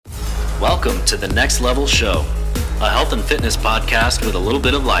Welcome to the Next Level Show, a health and fitness podcast with a little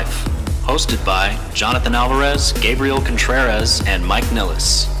bit of life. Hosted by Jonathan Alvarez, Gabriel Contreras, and Mike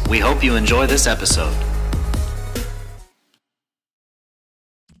Nillis. We hope you enjoy this episode.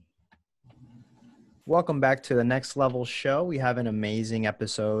 Welcome back to the Next Level Show. We have an amazing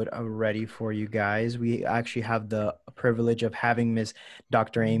episode ready for you guys. We actually have the privilege of having Miss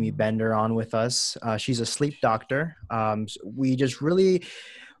Dr. Amy Bender on with us. She's a sleep doctor.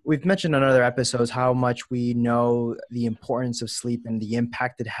 We've mentioned in other episodes how much we know the importance of sleep and the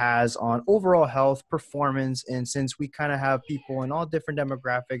impact it has on overall health, performance. And since we kind of have people in all different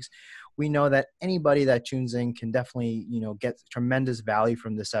demographics, we know that anybody that tunes in can definitely, get tremendous value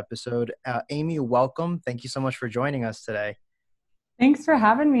from this episode. Amy, welcome. Thank you so much for joining us today. Thanks for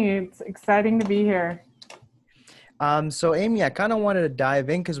having me. It's exciting to be here. So Amy, I kind of wanted to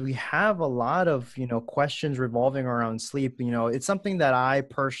dive in because we have a lot of, questions revolving around sleep. It's something that I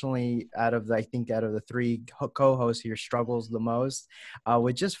personally, out of the three co-hosts here, struggles the most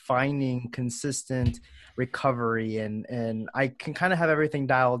with just finding consistent recovery. And I can kind of have everything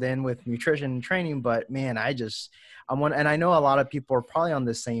dialed in with nutrition and training, but man, and I know a lot of people are probably on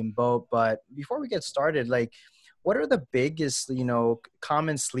the same boat, but before we get started, what are the biggest,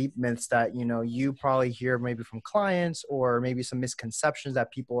 common sleep myths that, you probably hear maybe from clients or maybe some misconceptions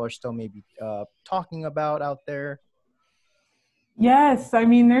that people are still maybe talking about out there? Yes. I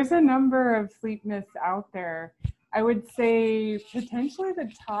mean, there's a number of sleep myths out there. I would say potentially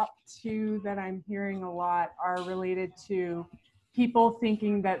the top two that I'm hearing a lot are related to people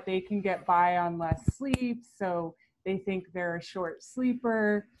thinking that they can get by on less sleep. So they think they're a short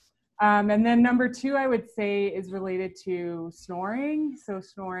sleeper. And then number two, I would say, is related to snoring. So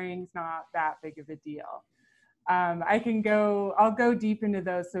snoring's not that big of a deal. I'll go deep into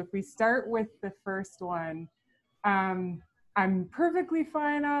those. So if we start with the first one, I'm perfectly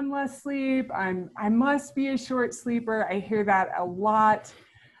fine on less sleep. I must be a short sleeper. I hear that a lot.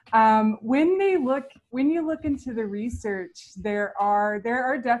 When you look into the research, there are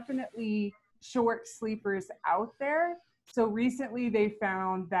definitely short sleepers out there. So recently they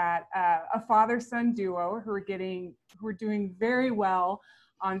found that a father-son duo who were doing very well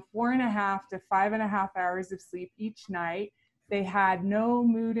on 4.5 to 5.5 hours of sleep each night. They had no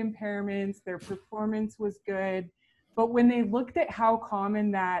mood impairments. Their performance was good. But when they looked at how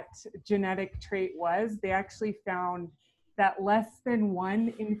common that genetic trait was, they actually found that less than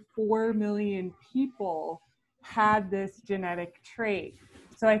 1 in 4 million people had this genetic trait.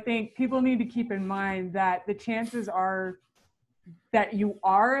 So I think people need to keep in mind that the chances are that you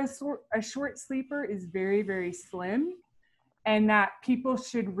are a short sleeper is very, very slim, and that people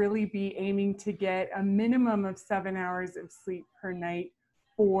should really be aiming to get a minimum of 7 hours of sleep per night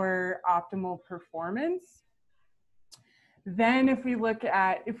for optimal performance. Then if we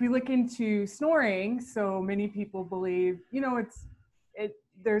look into snoring, so many people believe,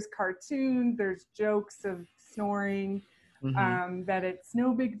 there's cartoons, there's jokes of snoring, that it's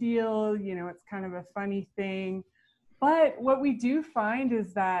no big deal, it's kind of a funny thing. But what we do find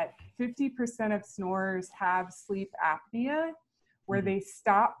is that 50% of snorers have sleep apnea, where they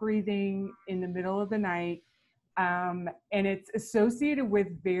stop breathing in the middle of the night, and it's associated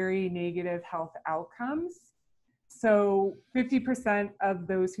with very negative health outcomes. So 50% of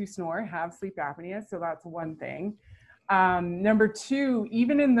those who snore have sleep apnea, so that's one thing. Number two,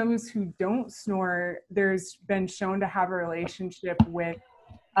 even in those who don't snore, there's been shown to have a relationship with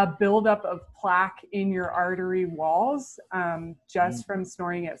a buildup of plaque in your artery walls, just from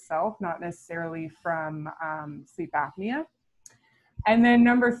snoring itself, not necessarily from sleep apnea. And then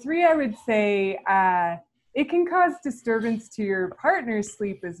number three, I would say it can cause disturbance to your partner's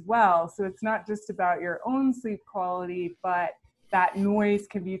sleep as well. So it's not just about your own sleep quality, but that noise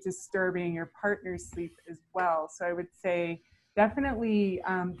can be disturbing your partner's sleep as well. So I would say definitely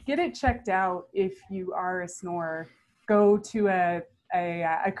get it checked out if you are a snorer. Go to a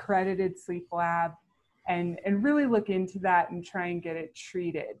accredited sleep lab and really look into that and try and get it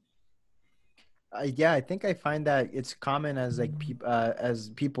treated. Yeah, I think I find that it's common as as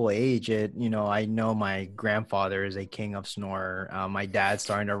people age. I know my grandfather is a king of snorer. My dad's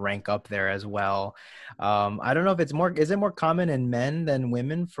starting to rank up there as well. I don't know if is it more common in men than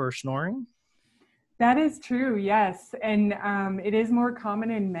women for snoring? That is true, yes. And it is more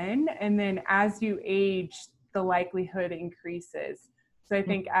common in men. And then as you age, the likelihood increases. So I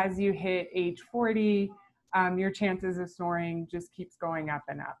think as you hit age 40, your chances of snoring just keeps going up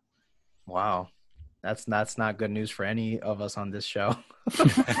and up. Wow. That's not good news for any of us on this show.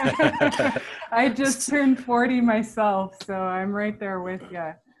 I just turned 40 myself, so I'm right there with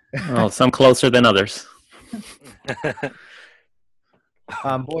you. Well, some closer than others.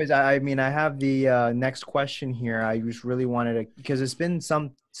 Boys, I mean, I have the next question here. I just really wanted to, because it's been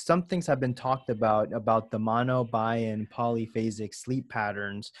some things have been talked about the mono, bi, and polyphasic sleep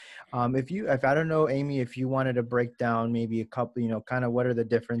patterns. If I don't know, Amy, if you wanted to break down maybe a couple, kind of what are the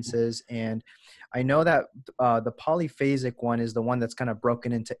differences. And I know that the polyphasic one is the one that's kind of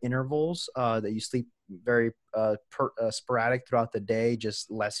broken into intervals, that you sleep very sporadic throughout the day,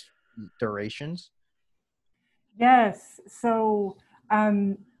 just less durations. Yes. So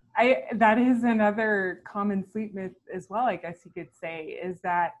that is another common sleep myth as well, I guess you could say, is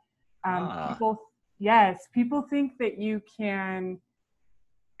that people think that you can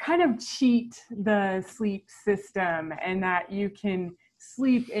kind of cheat the sleep system and that you can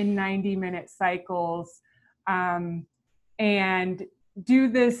sleep in 90-minute cycles, and do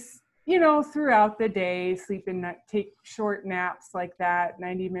this, throughout the day, take short naps like that,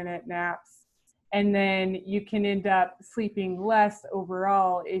 90-minute naps. And then you can end up sleeping less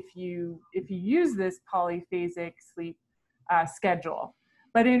overall if you use this polyphasic sleep schedule.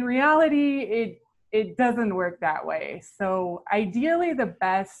 But in reality, it doesn't work that way. So ideally, the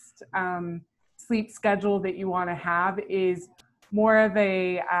best sleep schedule that you want to have is more of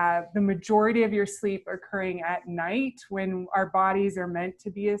the majority of your sleep occurring at night when our bodies are meant to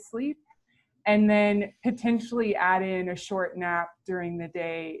be asleep, and then potentially add in a short nap during the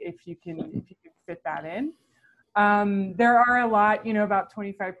day if you can fit that in. There are a lot, about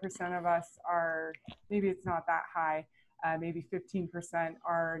 25% of us are, maybe it's not that high, maybe 15%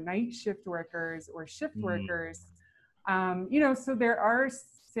 are night shift workers or shift workers. So there are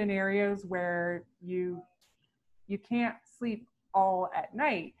scenarios where you can't sleep all at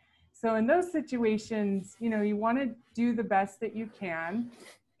night. So in those situations, you want to do the best that you can.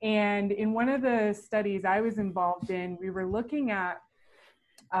 And in one of the studies I was involved in, we were looking at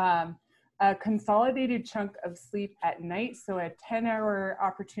a consolidated chunk of sleep at night, so a 10-hour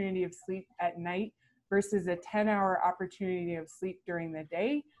opportunity of sleep at night versus a 10-hour opportunity of sleep during the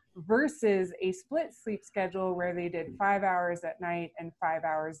day, versus a split sleep schedule where they did 5 hours at night and 5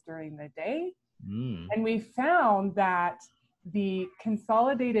 hours during the day. And we found that the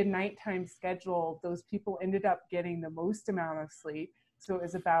consolidated nighttime schedule, those people ended up getting the most amount of sleep. So it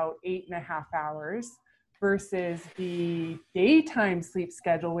was about 8.5 hours, versus the daytime sleep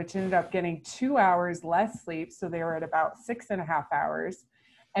schedule, which ended up getting 2 hours less sleep. So they were at about 6.5 hours.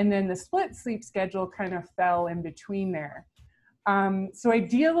 And then the split sleep schedule kind of fell in between there. So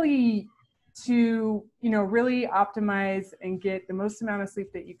ideally, to really optimize and get the most amount of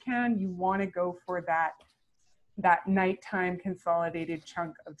sleep that you can, you want to go for that nighttime consolidated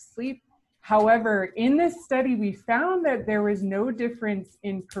chunk of sleep. However, in this study, we found that there was no difference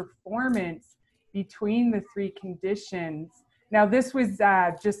in performance between the three conditions. Now, this was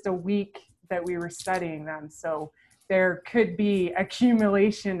just a week that we were studying them, so there could be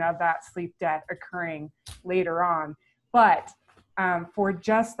accumulation of that sleep debt occurring later on. But for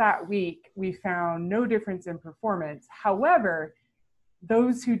just that week, we found no difference in performance. However,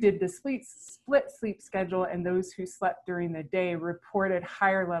 those who did the split sleep schedule and those who slept during the day reported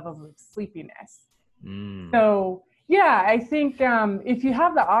higher levels of sleepiness. So yeah, I think if you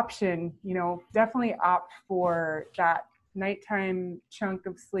have the option, definitely opt for that nighttime chunk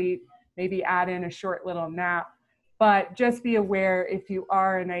of sleep, maybe add in a short little nap, but just be aware, if you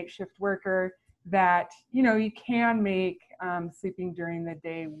are a night shift worker, that, you can make sleeping during the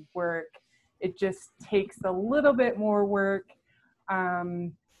day work. It just takes a little bit more work,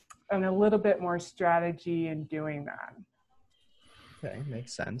 and a little bit more strategy in doing that. Okay,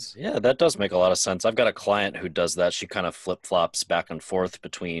 makes sense. Yeah, that does make a lot of sense. I've got a client who does that. She kind of flip-flops back and forth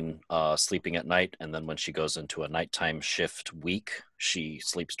between sleeping at night, and then when she goes into a nighttime shift week, she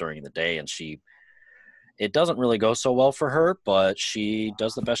sleeps during the day, and it doesn't really go so well for her, but she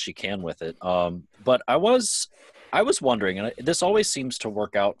does the best she can with it. But I was wondering, and this always seems to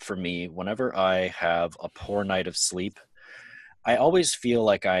work out for me whenever I have a poor night of sleep. I always feel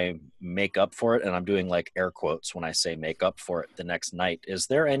like I make up for it, and I'm doing like air quotes when I say make up for it the next night. Is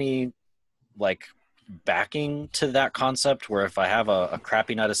there any like backing to that concept where if I have a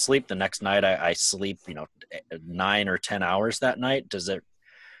crappy night of sleep, the next night I sleep, 9 or 10 hours that night? Does it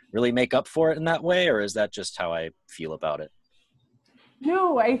really make up for it in that way, or is that just how I feel about it?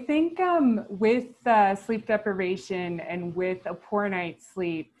 No, I think with sleep deprivation and with a poor night's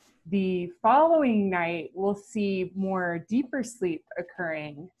sleep, the following night we'll see more deeper sleep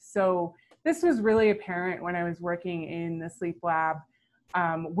occurring. So this was really apparent when I was working in the sleep lab,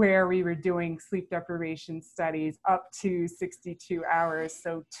 where we were doing sleep deprivation studies up to 62 hours.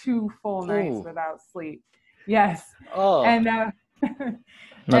 So 2 full nights without sleep. Yes. Oh. And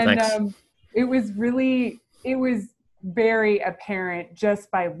No, thanks. it was very apparent just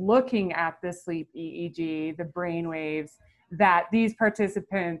by looking at the sleep EEG, the brain waves, that these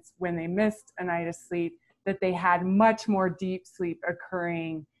participants, when they missed a night of sleep, that they had much more deep sleep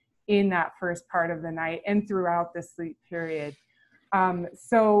occurring in that first part of the night and throughout the sleep period.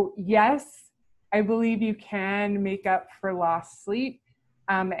 So yes, I believe you can make up for lost sleep.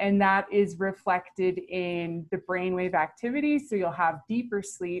 And that is reflected in the brainwave activity. So you'll have deeper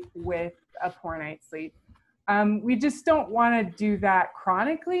sleep with a poor night's sleep. We just don't want to do that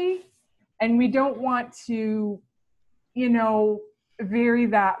chronically. And we don't want to, vary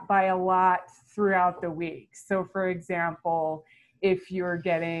that by a lot throughout the week. So for example, if you're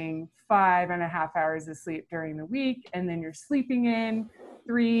getting 5.5 hours of sleep during the week, and then you're sleeping in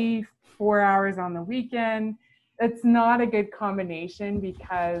 3-4 hours on the weekend, it's not a good combination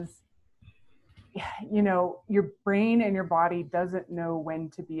because, your brain and your body doesn't know when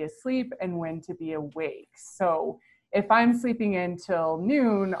to be asleep and when to be awake. So if I'm sleeping in till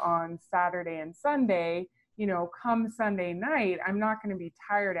noon on Saturday and Sunday, come Sunday night, I'm not going to be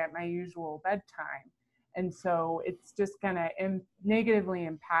tired at my usual bedtime. And so it's just going to negatively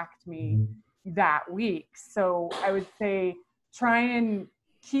impact me that week. So I would say try and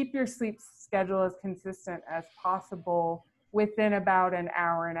keep your sleep schedule as consistent as possible within about an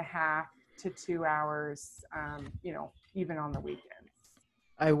hour and a half to 2 hours, even on the weekends.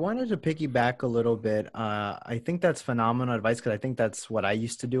 I wanted to piggyback a little bit. I think that's phenomenal advice because I think that's what I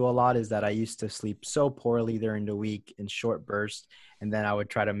used to do a lot, is that I used to sleep so poorly during the week in short bursts, and then I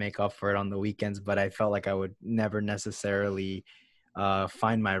would try to make up for it on the weekends, but I felt like I would never necessarily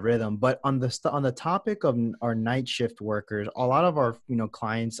find my rhythm. But on the topic of our night shift workers, a lot of our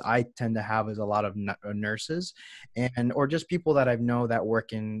clients I tend to have is a lot of nurses or just people that I know that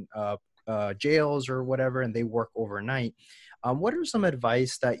work in jails or whatever, and they work overnight. What are some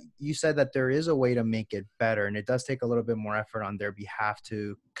advice that you said that there is a way to make it better, and it does take a little bit more effort on their behalf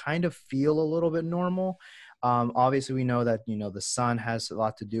to kind of feel a little bit normal? Obviously, we know that, the sun has a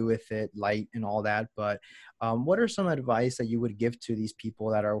lot to do with it, light and all that. But what are some advice that you would give to these people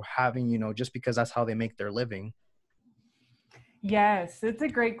that are having, just because that's how they make their living? Yes, it's a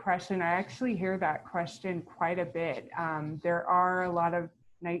great question. I actually hear that question quite a bit. There are a lot of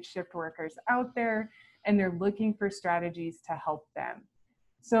night shift workers out there, and they're looking for strategies to help them.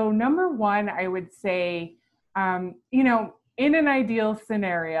 So number one, I would say, in an ideal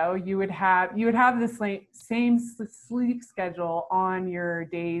scenario, you would have the same sleep schedule on your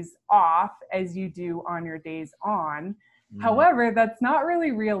days off as you do on your days on. However, that's not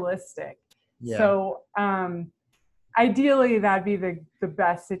really realistic. Yeah. So ideally, that'd be the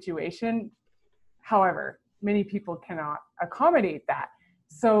best situation. However, many people cannot accommodate that.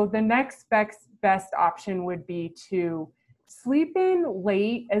 So the next best option would be to sleep in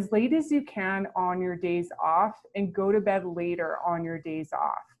as late as you can on your days off, and go to bed later on your days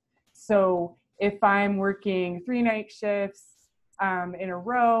off. So if I'm working 3 night shifts in a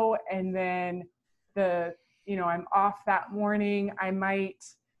row, and then I'm off that morning,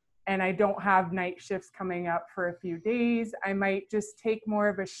 and I don't have night shifts coming up for a few days, I might just take more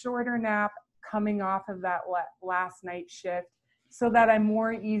of a shorter nap coming off of that last night shift, so that I'm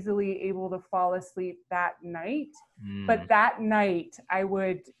more easily able to fall asleep that night. But that night, I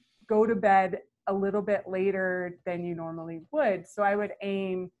would go to bed a little bit later than you normally would. So I would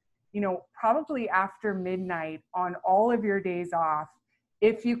aim, probably after midnight on all of your days off,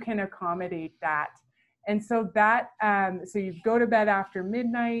 if you can accommodate that. And so so you go to bed after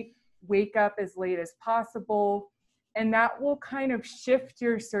midnight, wake up as late as possible, and that will kind of shift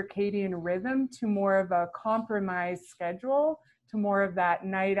your circadian rhythm to more of a compromised schedule, to more of that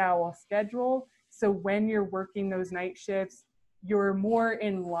night owl schedule. So when you're working those night shifts, you're more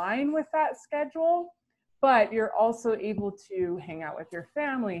in line with that schedule, but you're also able to hang out with your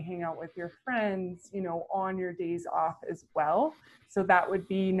family, hang out with your friends, on your days off as well. So that would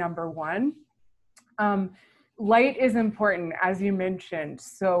be number one. Light is important, as you mentioned.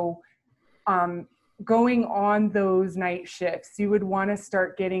 So going on those night shifts, you would want to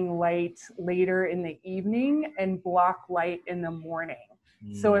start getting light later in the evening and block light in the morning.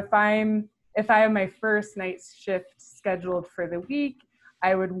 So if I have my first night shift scheduled for the week,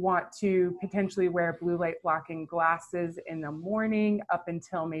 I would want to potentially wear blue light blocking glasses in the morning up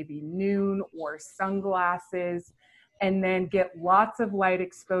until maybe noon, or sunglasses, and then get lots of light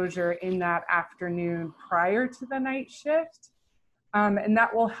exposure in that afternoon prior to the night shift. And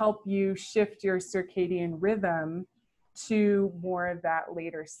that will help you shift your circadian rhythm to more of that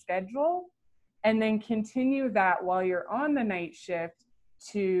later schedule. And then continue that while you're on the night shift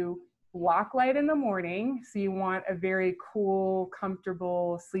to block light in the morning. So you want a very cool,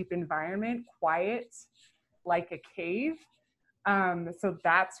 comfortable sleep environment, quiet. like a cave. So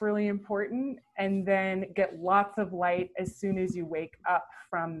that's really important. And then get lots of light as soon as you wake up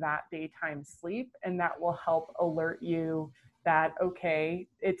from that daytime sleep. And that will help alert you that, okay,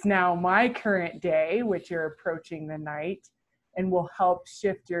 it's now my current day, which you're approaching the night, and will help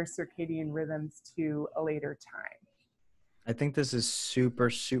shift your circadian rhythms to a later time. I think this is super,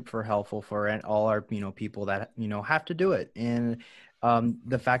 super helpful for all our, people that, have to do it. And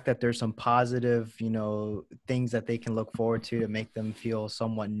the fact that there's some positive, things that they can look forward to make them feel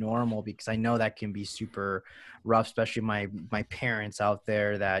somewhat normal, because I know that can be super rough, especially my parents out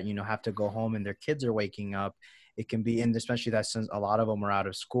there that, have to go home and their kids are waking up. It can be, and especially that since a lot of them are out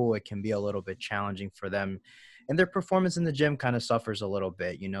of school, it can be a little bit challenging for them. And their performance in the gym kind of suffers a little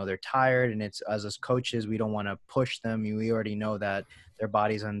bit. They're tired, and it's, as coaches, we don't want to push them. We already know that their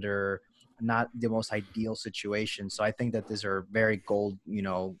body's under not the most ideal situation. So I think that these are very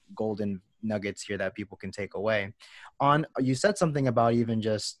golden nuggets here that people can take away. You said something about even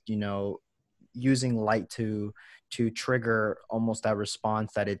just, using light to trigger almost that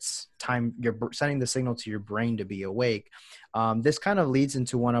response that it's time, you're sending the signal to your brain to be awake. This kind of leads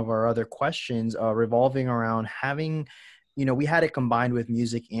into one of our other questions, revolving around having, we had it combined with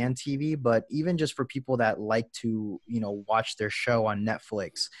music and TV, but even just for people that like to, watch their show on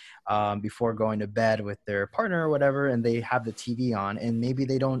Netflix before going to bed with their partner or whatever, and they have the TV on, and maybe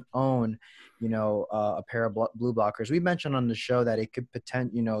they don't own, a pair of blue blockers. We mentioned on the show that it could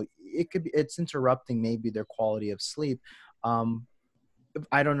it's interrupting maybe their quality of sleep.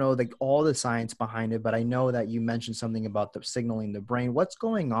 I don't know all the science behind it, but I know that you mentioned something about the signaling the brain. What's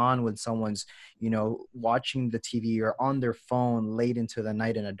going on when someone's, watching the TV or on their phone late into the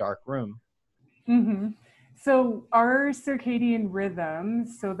night in a dark room? Mm-hmm. So our circadian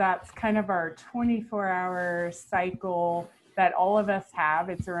rhythms, so that's kind of our 24-hour cycle that all of us have.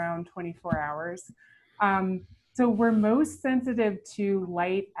 It's around 24 hours. So we're most sensitive to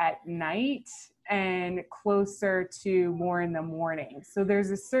light at night and closer to more in the morning. So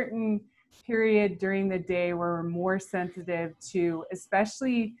there's a certain period during the day where we're more sensitive to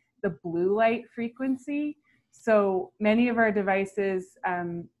especially the blue light frequency. So many of our devices,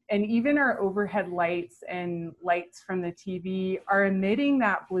 and even our overhead lights and lights from the TV, are emitting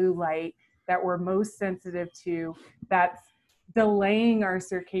that blue light that we're most sensitive to, that's delaying our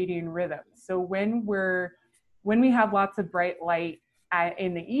circadian rhythm. So when we have lots of bright light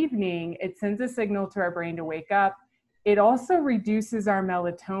in the evening, it sends a signal to our brain to wake up. It also reduces our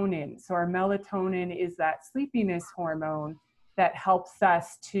melatonin. So our melatonin is that sleepiness hormone that helps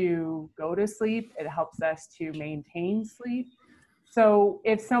us to go to sleep. It helps us to maintain sleep. So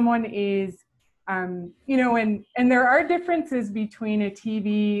if someone is, and there are differences between a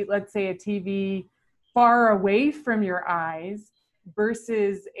TV, let's say a TV far away from your eyes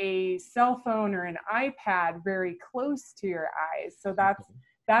versus a cell phone or an iPad very close to your eyes. So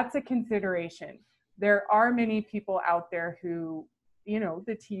that's a consideration. There are many people out there who,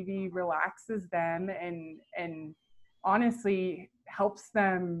 the TV relaxes them and honestly helps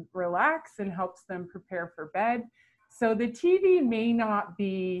them relax and helps them prepare for bed. So the TV may not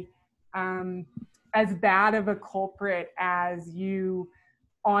be as bad of a culprit as you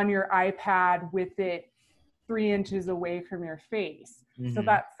on your iPad with it 3 inches away from your face. Mm-hmm. So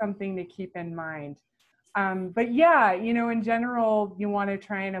that's something to keep in mind. But yeah, in general, you want to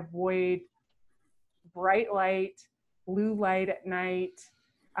try and avoid bright light, blue light at night.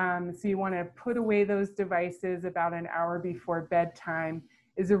 So you want to put away those devices about an hour before bedtime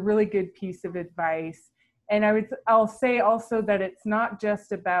is a really good piece of advice. And I'll say also that it's not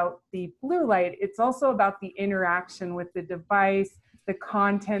just about the blue light, it's also about the interaction with the device, the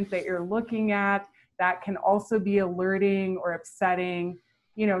content that you're looking at. That can also be alerting or upsetting,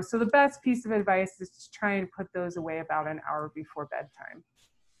 so the best piece of advice is to try and put those away about an hour before bedtime.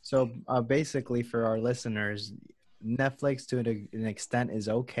 So basically for our listeners, Netflix to an extent is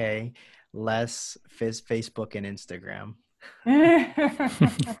okay, less Facebook and Instagram.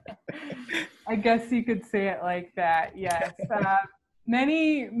 I guess you could say it like that. Yes.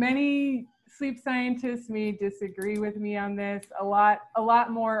 Many sleep scientists may disagree with me on this. A lot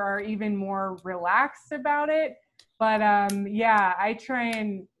more are even more relaxed about it. But yeah, I try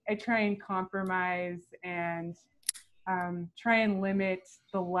and compromise and try and limit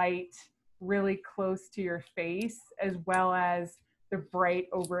the light really close to your face, as well as the bright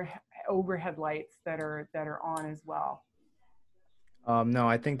overhead lights that are on as well. No,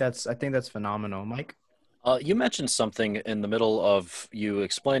 I think that's phenomenal, Mike. You mentioned something in the middle of you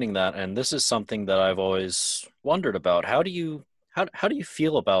explaining that, and this is something that I've always wondered about. How do you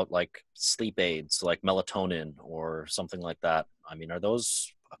feel about like sleep aids, like melatonin or something like that? I mean, are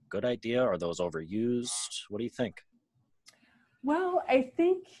those a good idea? Are those overused? What do you think? Well, I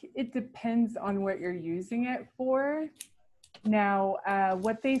think it depends on what you're using it for. Now,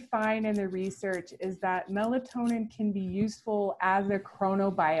 what they find in the research is that melatonin can be useful as a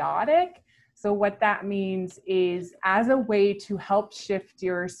chronobiotic. So what that means is as a way to help shift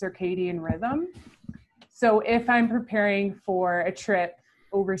your circadian rhythm. So if I'm preparing for a trip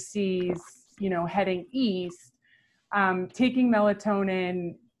overseas, heading east, taking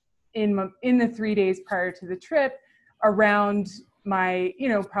melatonin in the 3 days prior to the trip around my,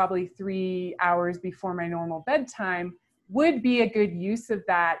 probably 3 hours before my normal bedtime would be a good use of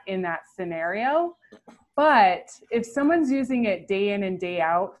that in that scenario. But if someone's using it day in and day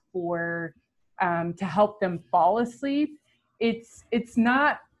out for to help them fall asleep, it's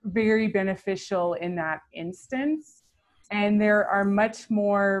not very beneficial in that instance. And there are much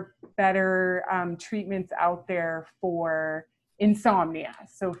more better treatments out there for insomnia.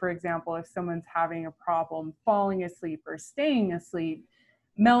 So for example, if someone's having a problem falling asleep or staying asleep,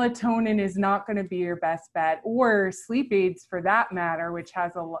 melatonin is not going to be your best bet, or sleep aids for that matter, which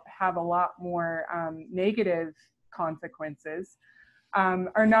have a lot more negative consequences,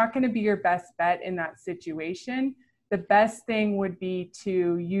 are not going to be your best bet in that situation. The best thing would be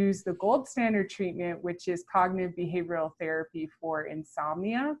to use the gold standard treatment, which is cognitive behavioral therapy for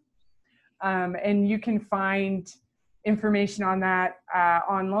insomnia. And you can find information on that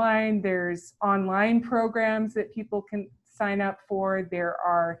online. There's online programs that people can sign up for. There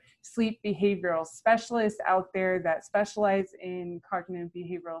are sleep behavioral specialists out there that specialize in cognitive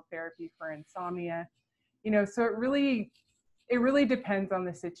behavioral therapy for insomnia. So it really depends on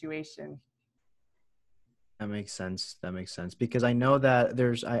the situation. That makes sense. Because I know that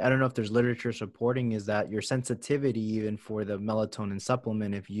I don't know if there's literature supporting is that your sensitivity even for the melatonin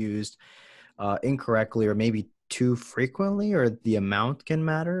supplement, if used incorrectly or maybe too frequently, or the amount can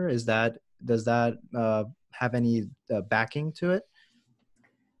matter. Does that have any backing to it?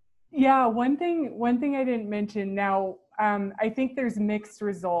 Yeah, one thing I didn't mention. Now, I think there's mixed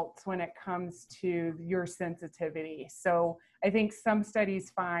results when it comes to your sensitivity. So I think some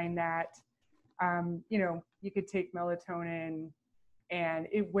studies find that, you could take melatonin and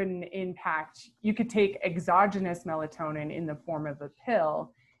it wouldn't impact. You could take exogenous melatonin in the form of a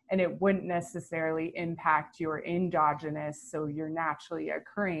pill, and it wouldn't necessarily impact your endogenous, so your naturally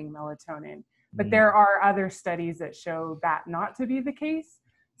occurring melatonin. But there are other studies that show that not to be the case.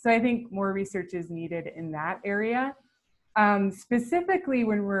 So I think more research is needed in that area. Specifically,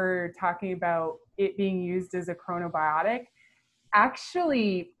 when we're talking about it being used as a chronobiotic,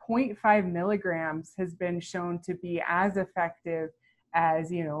 actually 0.5 milligrams has been shown to be as effective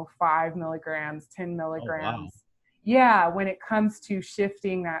as, 5 milligrams, 10 milligrams. Oh, wow. Yeah, when it comes to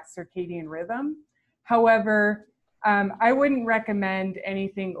shifting that circadian rhythm. However, I wouldn't recommend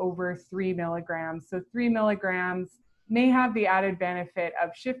anything over 3 milligrams. So 3 milligrams may have the added benefit of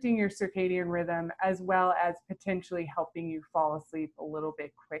shifting your circadian rhythm as well as potentially helping you fall asleep a little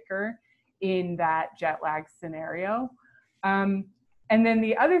bit quicker in that jet lag scenario. And then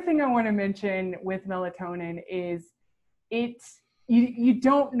the other thing I want to mention with melatonin is you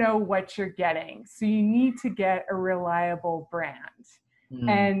don't know what you're getting. So you need to get a reliable brand.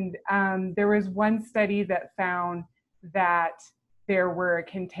 And there was one study that found that there were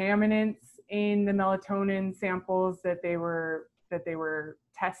contaminants in the melatonin samples that they were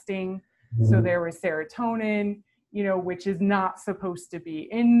testing. So there was serotonin, which is not supposed to be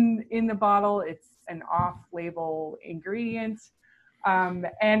in the bottle. It's an off-label ingredient.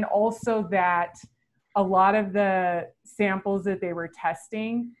 And also that a lot of the samples that they were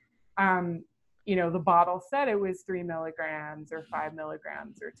testing, the bottle said it was 3 milligrams or 5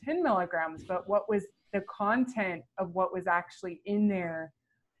 milligrams or 10 milligrams, but what was the content of what was actually in there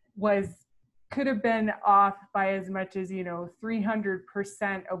could have been off by as much as,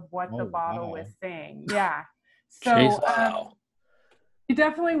 300% of what the bottle was saying. Yeah. So you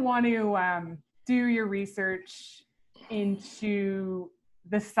definitely want to do your research into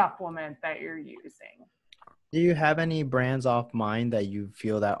the supplement that you're using. Do you have any brands off mind that you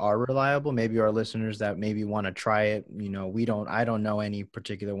feel that are reliable? Maybe our listeners that maybe want to try it. I don't know any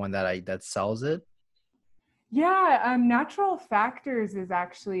particular one that sells it. Yeah, Natural Factors is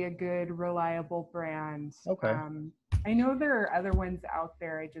actually a good, reliable brand. Okay. I know there are other ones out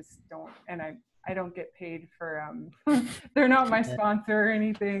there. I just don't, and I don't get paid for, they're not my sponsor or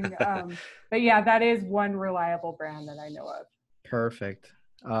anything. But yeah, that is one reliable brand that I know of. Perfect.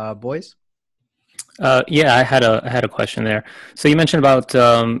 Boys? Yeah, I had a question there. So you mentioned about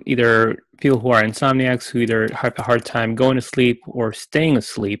either people who are insomniacs who either have a hard time going to sleep or staying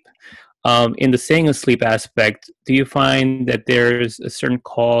asleep. In the staying asleep aspect, do you find that there's a certain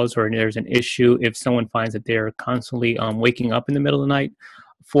cause or there's an issue if someone finds that they're constantly waking up in the middle of the night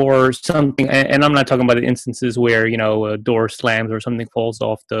for something? And I'm not talking about the instances where a door slams or something falls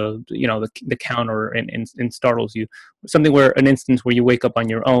off the counter and startles you. Something where an instance where you wake up on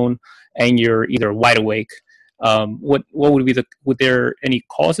your own and you're either wide awake. What would there any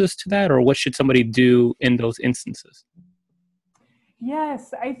causes to that, or what should somebody do in those instances?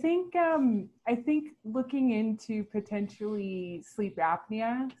 Yes, I think looking into potentially sleep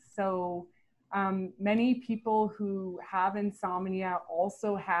apnea. So many people who have insomnia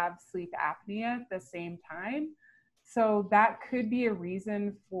also have sleep apnea at the same time. So that could be a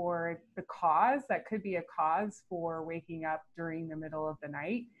reason for the cause. That could be a cause for waking up during the middle of the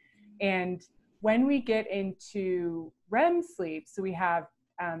night. And when we get into REM sleep, so we have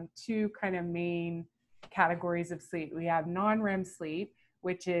two kind of main categories of sleep. We have non-REM sleep,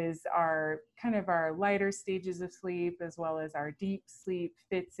 which is our lighter stages of sleep, as well as our deep sleep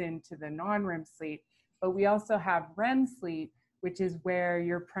fits into the non-REM sleep. But we also have REM sleep, which is where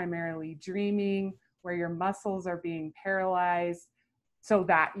you're primarily dreaming, where your muscles are being paralyzed so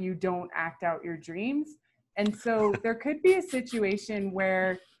that you don't act out your dreams. And so there could be a situation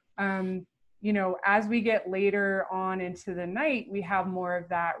where, as we get later on into the night, we have more of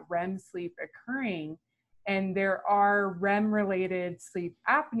that REM sleep occurring. And there are REM-related sleep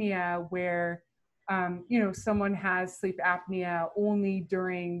apnea where, someone has sleep apnea only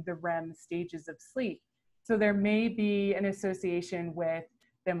during the REM stages of sleep. So there may be an association with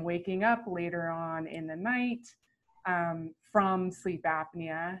them waking up later on in the night from sleep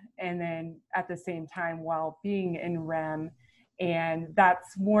apnea, and then at the same time while being in REM. And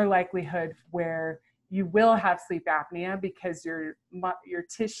that's more likelihood where you will have sleep apnea because your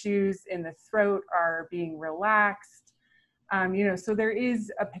tissues in the throat are being relaxed. So there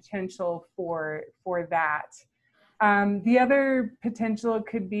is a potential for that. The other potential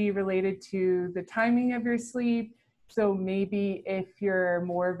could be related to the timing of your sleep. So maybe if you're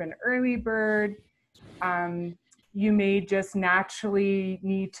more of an early bird, you may just naturally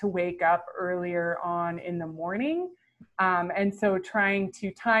need to wake up earlier on in the morning. And so trying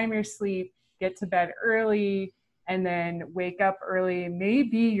to time your sleep, get to bed early, and then wake up early may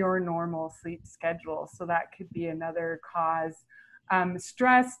be your normal sleep schedule. So that could be another cause.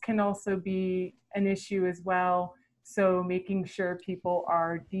 Stress can also be an issue as well. So making sure people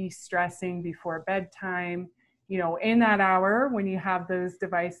are de-stressing before bedtime, in that hour when you have those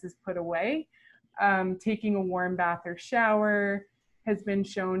devices put away. Taking a warm bath or shower has been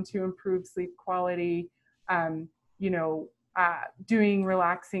shown to improve sleep quality. Doing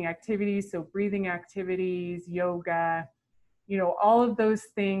relaxing activities, so breathing activities, yoga, all of those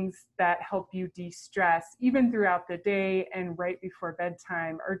things that help you de-stress even throughout the day and right before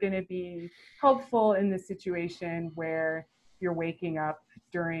bedtime are going to be helpful in the situation where you're waking up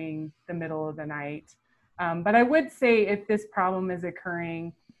during the middle of the night. But I would say if this problem is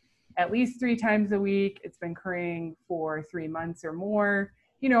occurring at least 3 times a week, it's been occurring for 3 months or more,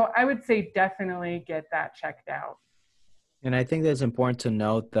 I would say definitely get that checked out. And I think that it's important to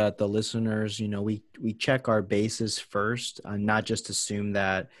note that the listeners, we check our bases first and not just assume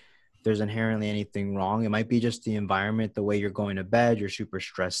that there's inherently anything wrong. It might be just the environment, the way you're going to bed, you're super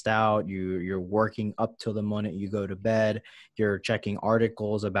stressed out, you're working up till the moment you go to bed, you're checking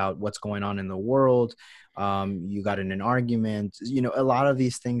articles about what's going on in the world, you got in an argument, a lot of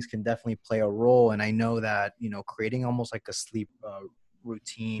these things can definitely play a role. And I know that, creating almost like a sleep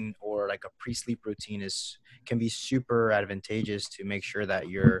routine or like a pre-sleep routine can be super advantageous to make sure that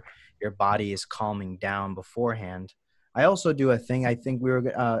your body is calming down beforehand. I also do a thing. I think we were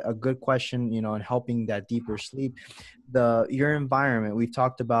a good question, in helping that deeper sleep. Your environment. We've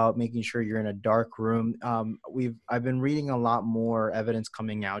talked about making sure you're in a dark room. I've been reading a lot more evidence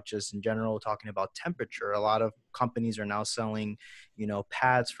coming out just in general, talking about temperature. A lot of companies are now selling,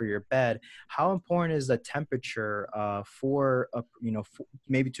 pads for your bed. How important is the temperature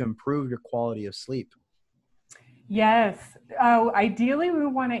maybe to improve your quality of sleep? Yes. Ideally, we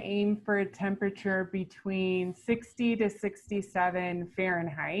want to aim for a temperature between 60 to 67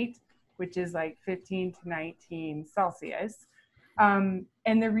 Fahrenheit, which is like 15 to 19 Celsius. And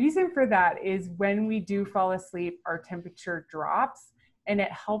the reason for that is when we do fall asleep, our temperature drops and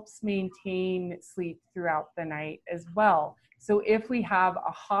it helps maintain sleep throughout the night as well. So if we have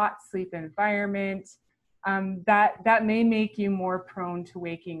a hot sleep environment, that may make you more prone to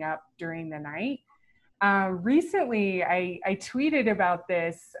waking up during the night. Recently, I tweeted about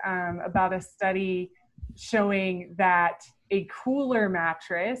this, about a study showing that a cooler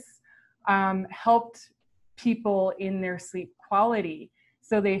mattress helped people in their sleep quality.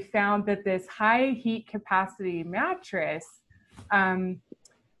 So they found that this high heat capacity mattress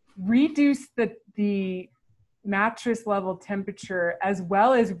reduced the mattress level temperature, as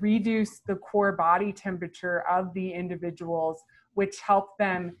well as reduce the core body temperature of the individuals, which helped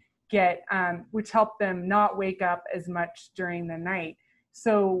them not wake up as much during the night.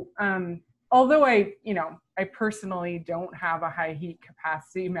 So although I personally don't have a high heat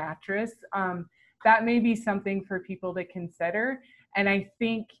capacity mattress, that may be something for people to consider. And I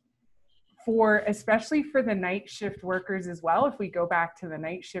think especially for the night shift workers as well, if we go back to the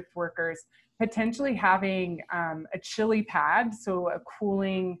night shift workers, potentially having a chilly pad, so a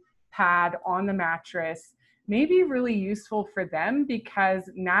cooling pad on the mattress, may be really useful for them, because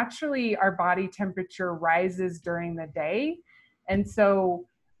naturally our body temperature rises during the day. And so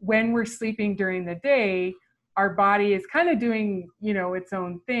when we're sleeping during the day, our body is kind of doing, its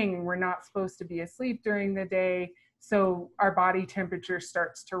own thing. We're not supposed to be asleep during the day. So our body temperature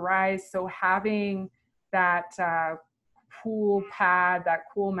starts to rise. So having that cool pad, that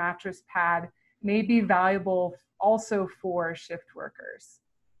cool mattress pad, may be valuable also for shift workers.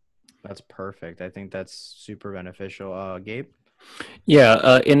 That's perfect. I think that's super beneficial. Gabe?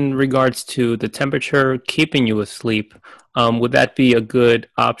 Yeah, in regards to the temperature keeping you asleep, would that be a good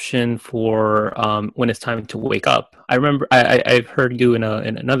option for when it's time to wake up? I remember I've heard you in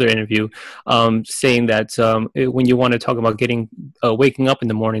another interview saying that when you want to talk about waking up in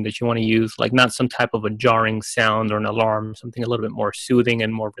the morning, that you want to use like not some type of a jarring sound or an alarm, something a little bit more soothing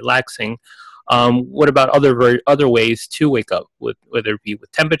and more relaxing. What about other ways to wake up, whether it be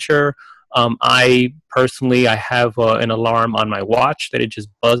with temperature? I personally have an alarm on my watch that it just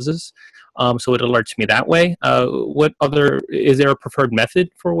buzzes, so it alerts me that way. Is there a preferred method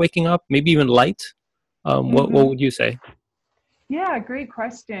for waking up? Maybe even light? What would you say? Yeah, great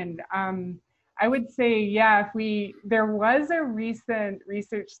question. I would say, there was a recent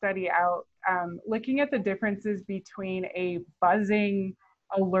research study out looking at the differences between a buzzing,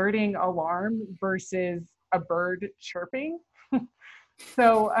 alerting alarm versus a bird chirping.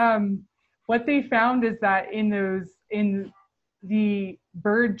 So what they found is that in the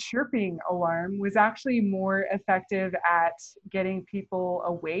bird chirping alarm was actually more effective at getting people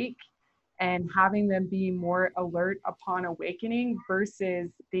awake and having them be more alert upon awakening versus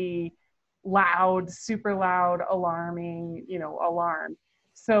the super loud alarming, alarm.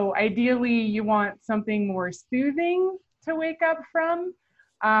 So ideally you want something more soothing to wake up from.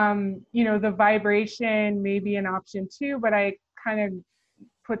 The vibration may be an option too, but I kind of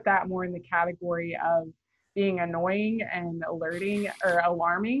put that more in the category of being annoying and alerting or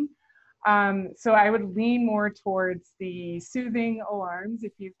alarming. So I would lean more towards the soothing alarms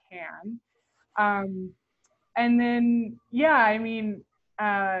if you can. And then,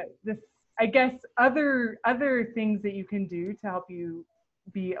 I guess other things that you can do to help you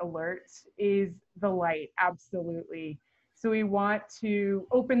be alert is the light. Absolutely. So we want to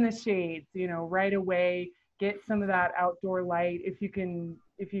open the shades, right away, get some of that outdoor light. If you can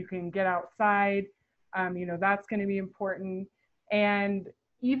get outside, that's going to be important. And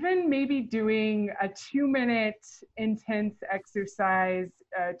even maybe doing a 2-minute intense exercise,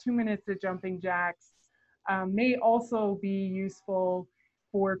 2 minutes of jumping jacks, may also be useful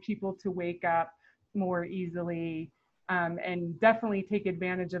for people to wake up more easily, and definitely take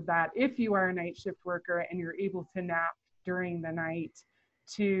advantage of that if you are a night shift worker and you're able to nap during the night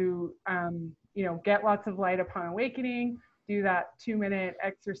to get lots of light upon awakening, do that 2-minute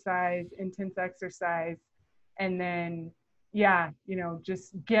exercise, intense exercise, and then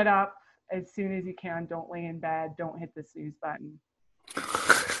just get up as soon as you can. Don't lay in bed, don't hit the snooze button.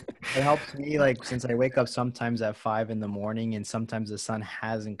 It helps me, like, since I wake up sometimes at 5 in the morning and sometimes the sun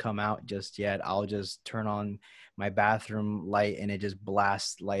hasn't come out just yet, I'll just turn on my bathroom light and it just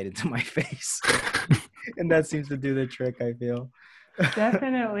blasts light into my face. And that seems to do the trick, I feel.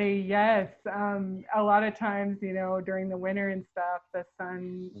 Definitely, yes. A lot of times, during the winter and stuff, the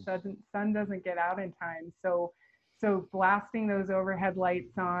sun doesn't get out in time. So blasting those overhead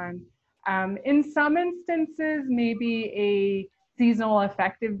lights on. In some instances, maybe a seasonal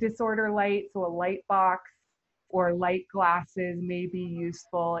affective disorder light, so a light box or light glasses may be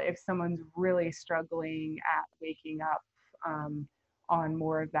useful if someone's really struggling at waking up on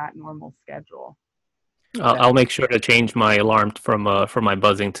more of that normal schedule. I'll make sure to change my alarm from my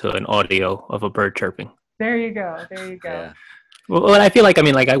buzzing to an audio of a bird chirping. There you go. Yeah. Well, I feel like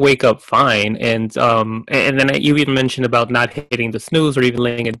I wake up fine, and then you even mentioned about not hitting the snooze or even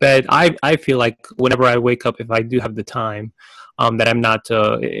laying in bed. I feel like whenever I wake up, if I do have the time, that I'm not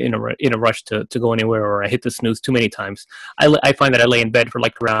in a rush to go anywhere, or I hit the snooze too many times. I find that I lay in bed for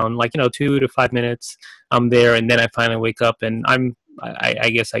around 2 to 5 minutes. I'm there, and then I finally wake up, and I'm I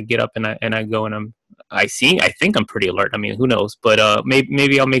guess I get up and I go and I think I'm pretty alert. I mean, who knows? But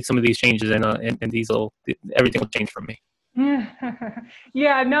maybe I'll make some of these changes and these will everything will change for me.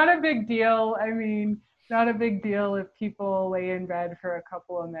 Yeah, not a big deal. I mean, not a big deal if people lay in bed for a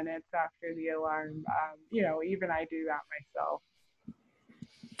couple of minutes after the alarm. Even I do that myself.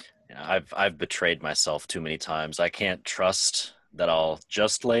 Yeah, I've betrayed myself too many times. I can't trust that I'll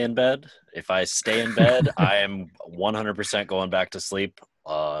just lay in bed. If I stay in bed, I am 100% going back to sleep.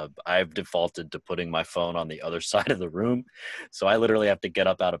 I've defaulted to putting my phone on the other side of the room, so I literally have to get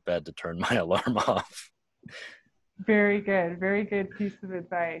up out of bed to turn my alarm off. Very good piece of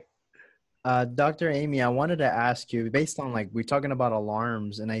advice. Dr. Amy, I wanted to ask you, based on like we're talking about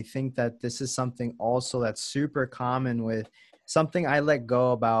alarms, and I think that this is something also that's super common with something I let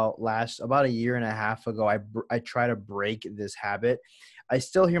go about a year and a half ago. I try to break this habit. I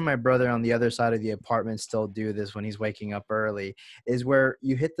still hear my brother on the other side of the apartment still do this when he's waking up early, is where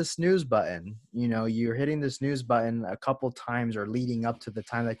you hit the snooze button. You know, you're hitting the snooze button a couple times or leading up to the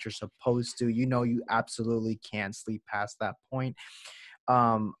time that you're supposed to. You know, you absolutely can't sleep past that point.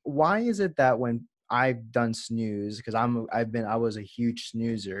 Why is it that when I've done snooze, because I was a huge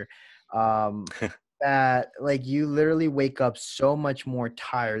snoozer, um, that like you literally wake up so much more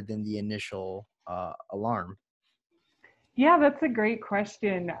tired than the initial alarm? Yeah, that's a great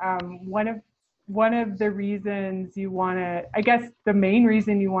question. One of the reasons you want to, I guess the main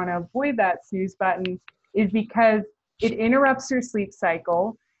reason you want to avoid that snooze button is because it interrupts your sleep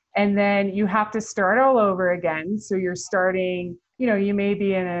cycle, and then you have to start all over again. So you're starting, you may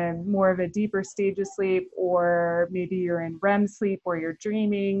be in a more of a deeper stage of sleep, or maybe you're in REM sleep where you're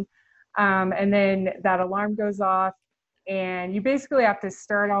dreaming. And then that alarm goes off and you basically have to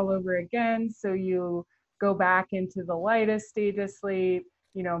start all over again. So you go back into the lightest stage of sleep,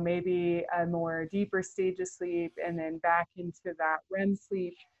 maybe a more deeper stage of sleep, and then back into that REM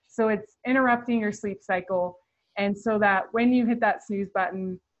sleep. So it's interrupting your sleep cycle. And so that when you hit that snooze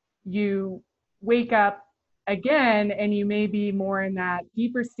button, you wake up again and you may be more in that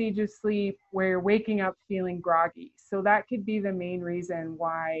deeper stage of sleep where you're waking up feeling groggy. So that could be the main reason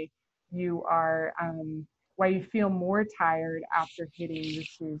why you feel more tired after hitting the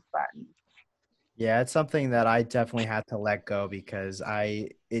snooze button. Yeah, it's something that I definitely had to let go because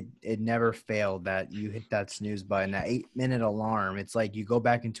it never failed that you hit that snooze button, that 8-minute alarm. It's like you go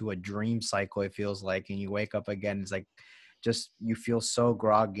back into a dream cycle, it feels like, and you wake up again. It's like just you feel so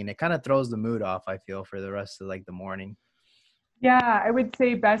groggy and it kind of throws the mood off, I feel, for the rest of like the morning. Yeah, I would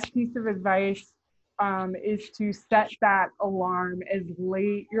say best piece of advice is to set that alarm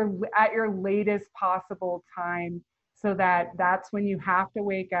at your latest possible time, so that that's when you have to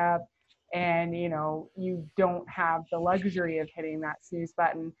wake up, and you don't have the luxury of hitting that snooze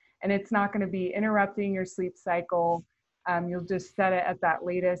button, and it's not going to be interrupting your sleep cycle. You'll just set it at that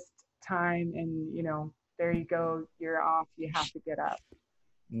latest time, and there you go, you're off, you have to get up.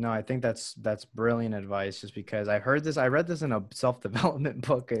 No, I think that's brilliant advice just because I read this in a self-development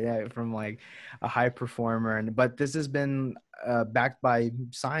book from like a high performer, but this has been backed by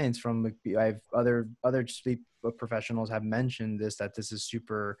science from other sleep professionals have mentioned that this is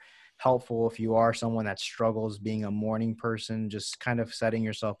super helpful if you are someone that struggles being a morning person. Just kind of setting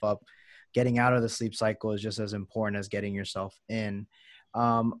yourself up, getting out of the sleep cycle is just as important as getting yourself in.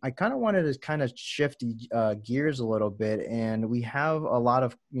 I kind of wanted to kind of shift gears a little bit, and we have a lot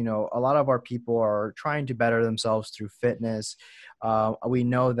of our people are trying to better themselves through fitness. We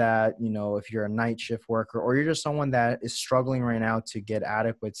know that, if you're a night shift worker or you're just someone that is struggling right now to get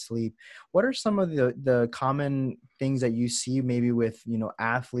adequate sleep, what are some of the common things that you see maybe with,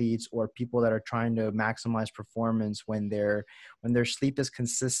 athletes or people that are trying to maximize performance when their sleep is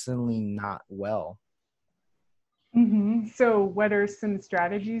consistently not well? Mm-hmm. So what are some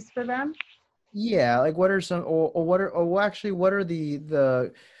strategies for them? Yeah, like what are some or what are or well, actually what are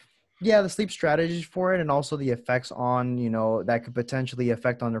the sleep strategies for it, and also the effects on, that could potentially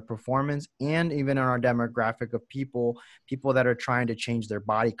affect on their performance and even on our demographic of people that are trying to change their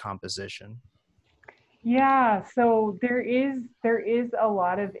body composition. Yeah, so there is a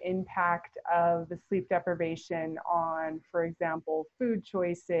lot of impact of the sleep deprivation on, for example, food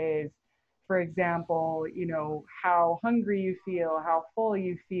choices, for example, how hungry you feel, how full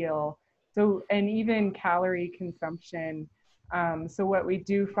you feel, so, and even calorie consumption. So what we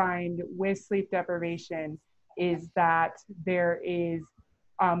do find with sleep deprivation is that there is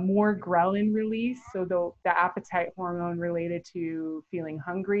more ghrelin release, so the appetite hormone related to feeling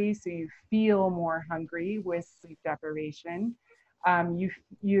hungry. So you feel more hungry with sleep deprivation.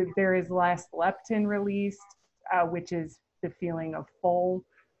 There is less leptin released, which is the feeling of full.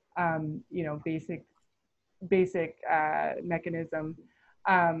 Basic. basic mechanism.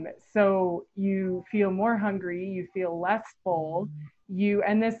 So you feel more hungry, you feel less full,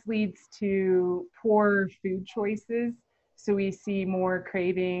 and this leads to poor food choices. So we see more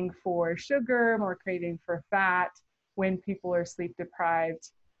craving for sugar, more craving for fat when people are sleep deprived.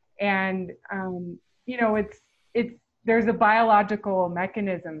 And, it's there's a biological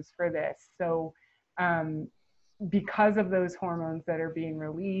mechanisms for this. So because of those hormones that are being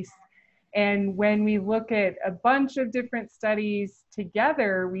released. And when we look at a bunch of different studies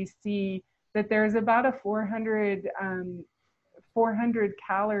together, we see that there's about a 400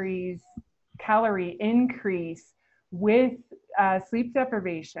 calorie increase with sleep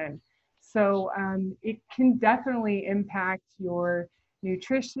deprivation. So it can definitely impact your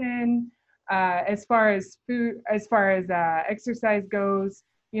nutrition. As far as food, as far as exercise goes,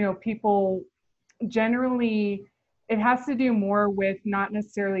 people generally, it has to do more with not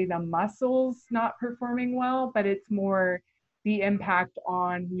necessarily the muscles not performing well, but it's more the impact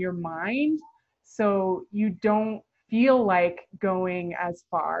on your mind. So you don't feel like going as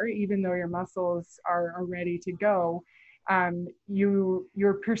far, even though your muscles are ready to go.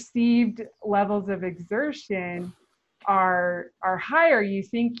 Your perceived levels of exertion are higher. You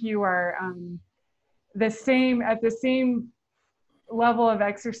think you are at the same level of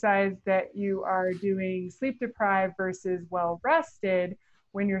exercise that you are doing sleep deprived versus well rested.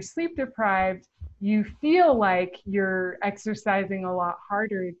 When you're sleep deprived, you feel like you're exercising a lot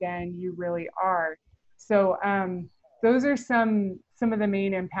harder than you really are. So those are some of the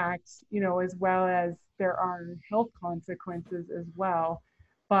main impacts, as well as there are health consequences as well.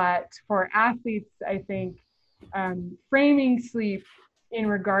 But for athletes, I think framing sleep in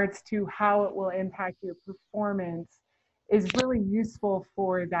regards to how it will impact your performance is really useful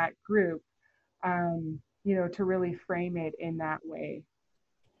for that group, to really frame it in that way.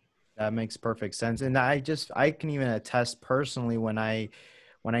 That makes perfect sense. And I can even attest personally when I've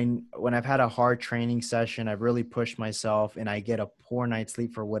had a hard training session, I've really pushed myself and I get a poor night's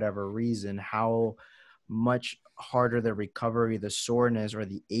sleep for whatever reason, how much harder the recovery, the soreness or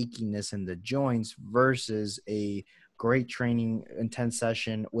the achiness in the joints versus a great training intense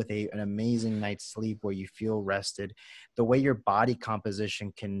session with an amazing night's sleep where you feel rested. The way your body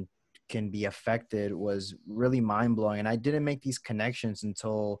composition can be affected was really mind-blowing, and I didn't make these connections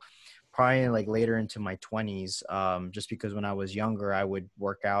until probably like later into my 20s, just because when I was younger I would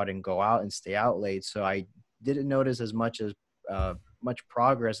work out and go out and stay out late, so I didn't notice as much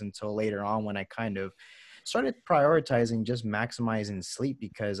progress until later on when I kind of started prioritizing just maximizing sleep,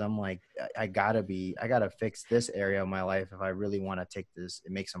 because I'm like, I gotta fix this area of my life if I really want to take this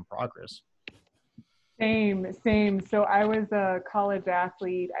and make some progress. Same. So I was a college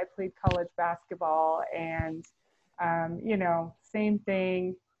athlete. I played college basketball, and same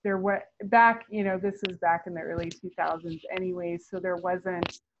thing. This was back in the early 2000s anyways, so there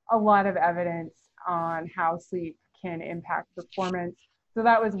wasn't a lot of evidence on how sleep can impact performance. So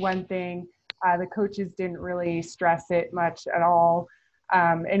that was one thing. The coaches didn't really stress it much at all.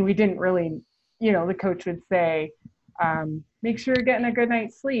 And we didn't really, the coach would say, make sure you're getting a good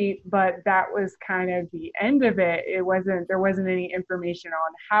night's sleep, but that was kind of the end of it. There wasn't any information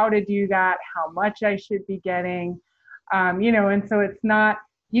on how to do that, how much I should be getting, and so it's not,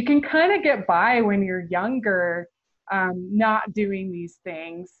 you can kind of get by when you're younger, not doing these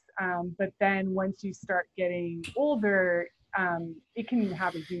things. But then once you start getting older, it can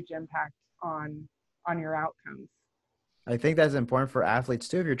have a huge impact on your outcomes. I think that's important for athletes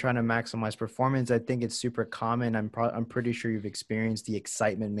too. If you're trying to maximize performance, I think it's super common. I'm pretty sure you've experienced the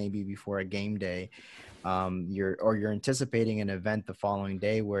excitement maybe before a game day. You're anticipating an event the following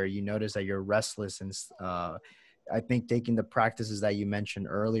day where you notice that you're restless, and I think taking the practices that you mentioned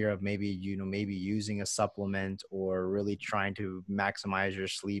earlier of maybe using a supplement or really trying to maximize your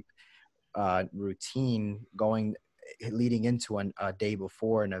sleep routine leading into a day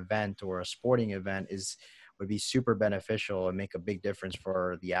before an event or a sporting event would be super beneficial and make a big difference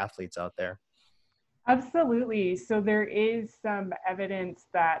for the athletes out there. Absolutely. So there is some evidence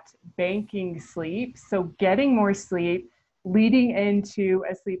that banking sleep, so getting more sleep leading into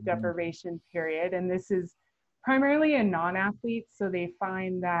a sleep deprivation period, and this is primarily in non-athletes, so they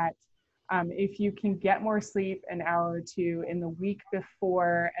find that if you can get more sleep an hour or two in the week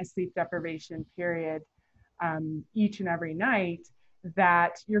before a sleep deprivation period, each and every night,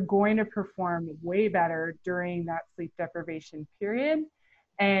 that you're going to perform way better during that sleep deprivation period.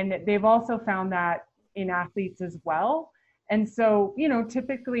 And they've also found that in athletes as well. And so,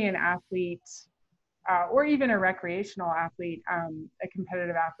 typically an athlete or even a recreational athlete, a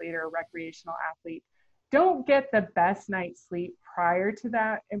competitive athlete or a recreational athlete, don't get the best night's sleep prior to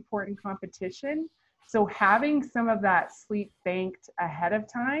that important competition. So having some of that sleep banked ahead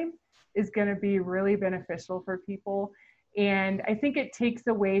of time is going to be really beneficial for people. And I think it takes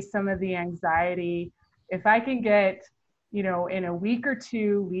away some of the anxiety. If I can get, in a week or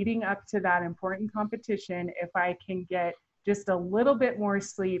two leading up to that important competition, if I can get just a little bit more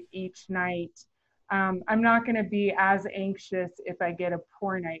sleep each night, I'm not going to be as anxious if I get a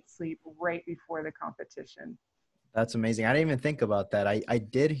poor night's sleep right before the competition. That's amazing. I didn't even think about that. I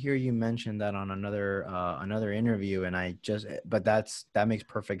did hear you mention that on another interview, and that makes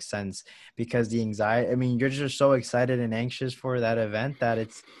perfect sense, because the anxiety, I mean, you're just so excited and anxious for that event that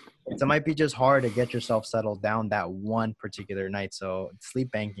it might be just hard to get yourself settled down that one particular night. So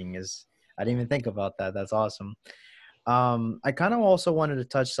sleep banking I didn't even think about that. That's awesome. I kind of also wanted to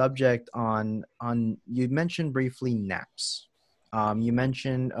touch subject on you mentioned briefly naps. You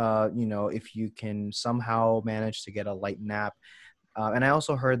mentioned, if you can somehow manage to get a light nap. And I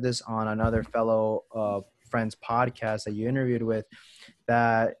also heard this on another fellow friend's podcast that you interviewed with,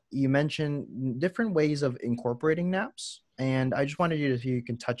 that you mentioned different ways of incorporating naps. And I just wanted you to see if you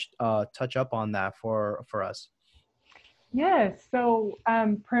can touch up on that for us. Yes. So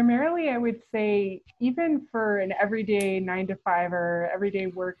primarily, I would say even for an everyday 9 to 5 or everyday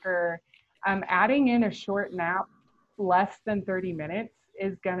worker, adding in a short nap less than 30 minutes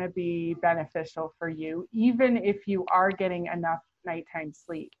is going to be beneficial for you, even if you are getting enough nighttime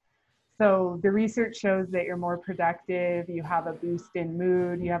sleep. So the research shows that you're more productive, you have a boost in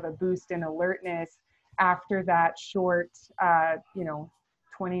mood, you have a boost in alertness after that short,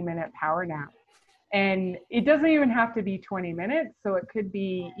 20-minute power nap. And it doesn't even have to be 20 minutes. So it could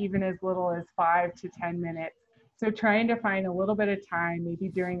be even as little as 5 to 10 minutes. So trying to find a little bit of time, maybe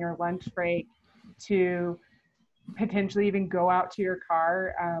during your lunch break, to potentially even go out to your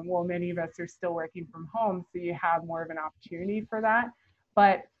car. Many of us are still working from home, so you have more of an opportunity for that.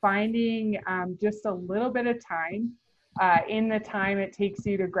 But finding just a little bit of time, in the time it takes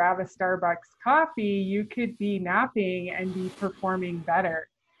you to grab a Starbucks coffee, you could be napping and be performing better.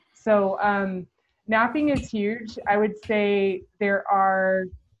 So napping is huge. I would say there are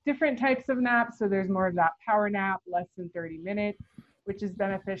different types of naps. So there's more of that power nap, less than 30 minutes, which is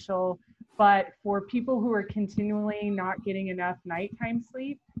beneficial. But for people who are continually not getting enough nighttime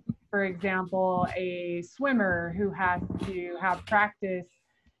sleep, for example, a swimmer who has to have practice,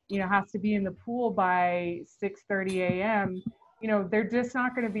 has to be in the pool by 6:30 a.m., they're just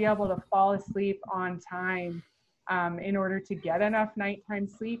not going to be able to fall asleep on time in order to get enough nighttime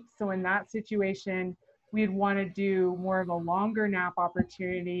sleep. So in that situation, we'd want to do more of a longer nap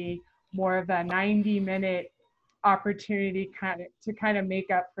opportunity, more of a 90-minute opportunity to make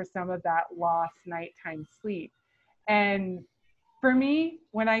up for some of that lost nighttime sleep. And for me,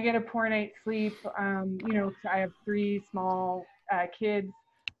 when I get a poor night's sleep, I have 3 small kids,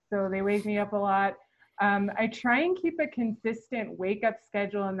 so they wake me up a lot. I try and keep a consistent wake up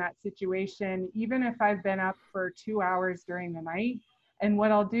schedule in that situation, even if I've been up for 2 hours during the night. And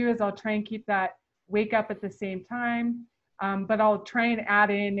what I'll do is I'll try and keep that wake up at the same time, but I'll try and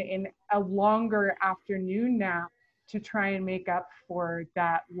add in a longer afternoon nap to try and make up for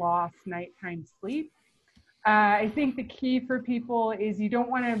that lost nighttime sleep. I think the key for people is you don't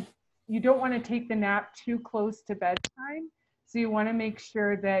want to take the nap too close to bedtime. So you want to make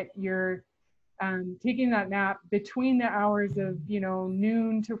sure that you're taking that nap between the hours of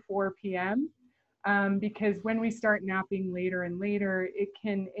noon to 4 p.m. Because when we start napping later and later, it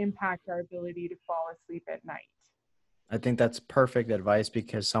can impact our ability to fall asleep at night. I think that's perfect advice,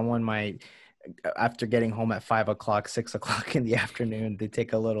 because someone might, after getting home at 5 o'clock, 6 o'clock in the afternoon, they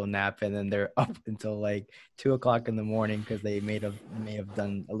take a little nap and then they're up until like 2 o'clock in the morning because they may have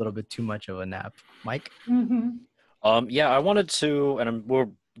done a little bit too much of a nap. Mike? Mm-hmm. Yeah, I wanted to, and we're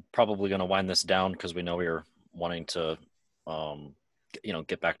probably going to wind this down because we know you're wanting to,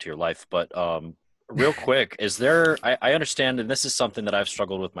 get back to your life. But real quick, is there, I understand, and this is something that I've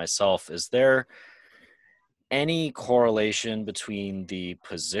struggled with myself, is there any correlation between the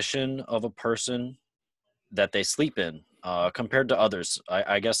position of a person that they sleep in compared to others?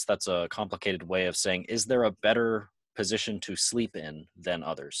 I guess that's a complicated way of saying, is there a better position to sleep in than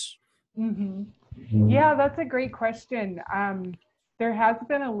others? Mm-hmm. Yeah, that's a great question. There has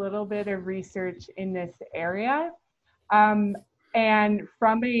been a little bit of research in this area. And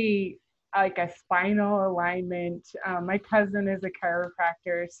from a spinal alignment, my cousin is a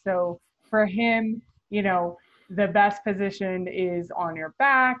chiropractor. So for him, the best position is on your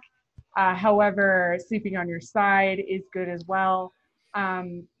back. However, sleeping on your side is good as well.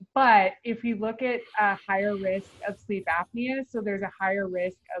 But if you look at a higher risk of sleep apnea, so there's a higher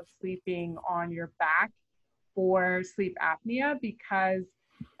risk of sleeping on your back for sleep apnea, because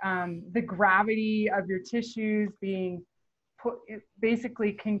the gravity of your tissues being put, it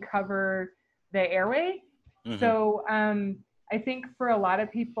basically can cover the airway. Mhm. So I think for a lot of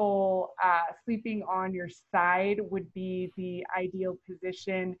people, sleeping on your side would be the ideal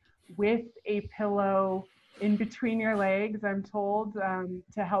position with a pillow in between your legs, I'm told,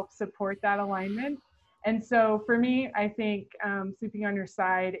 to help support that alignment. And so for me, I think sleeping on your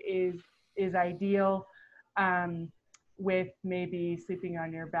side is ideal, with maybe sleeping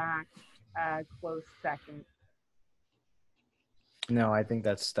on your back close second. No, I think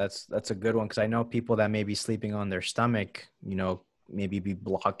that's a good one because I know people that may be sleeping on their stomach, maybe be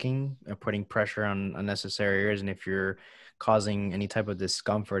blocking or putting pressure on unnecessary areas. And if you're causing any type of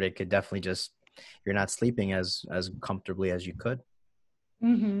discomfort, it could definitely just you're not sleeping as comfortably as you could.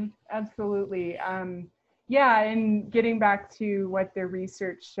 Mm-hmm, absolutely. Yeah, and getting back to what the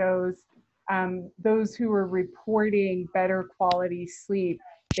research shows, those who are reporting better quality sleep,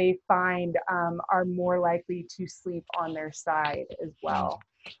 they find are more likely to sleep on their side as well.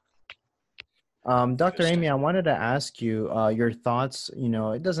 Dr. Amy, Interesting. I wanted to ask you your thoughts.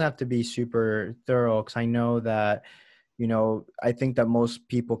 It doesn't have to be super thorough because I know that, I think that most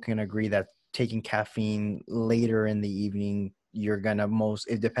people can agree that taking caffeine later in the evening, you're gonna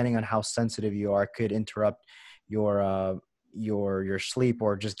depending on how sensitive you are, could interrupt your sleep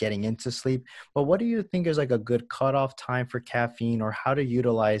or just getting into sleep. But what do you think is like a good cutoff time for caffeine, or how to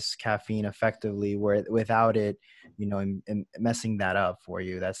utilize caffeine effectively where without it, messing that up for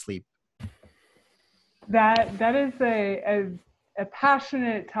you, that sleep? That is a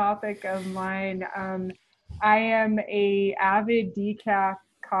passionate topic of mine. I am a avid decaf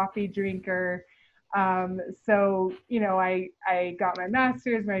coffee drinker. So I got my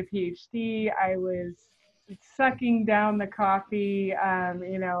master's, my PhD. I was sucking down the coffee.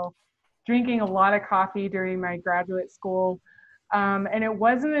 Drinking a lot of coffee during my graduate school. And it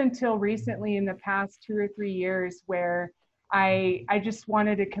wasn't until recently, in the past 2 or 3 years, where I just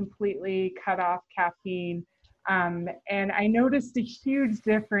wanted to completely cut off caffeine. And I noticed a huge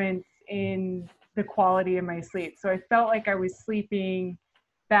difference in the quality of my sleep. So I felt like I was sleeping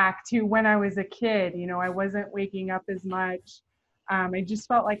back to when I was a kid. I wasn't waking up as much. I just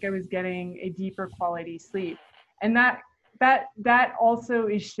felt like I was getting a deeper quality sleep. And that also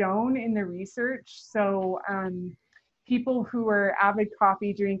is shown in the research. So people who are avid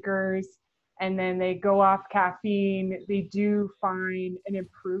coffee drinkers and then they go off caffeine, they do find an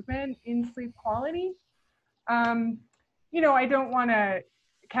improvement in sleep quality. Um, I don't want to,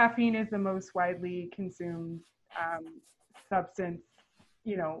 caffeine is the most widely consumed substance,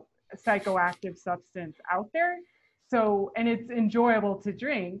 a psychoactive substance out there. So, and it's enjoyable to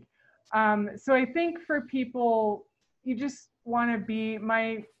drink. So I think for people, you just want to be,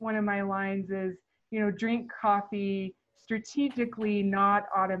 one of my lines is, drink coffee strategically, not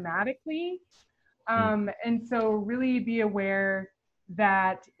automatically. And so really be aware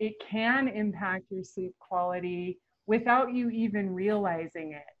that it can impact your sleep quality without you even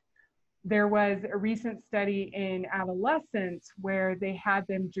realizing it. There was a recent study in adolescents where they had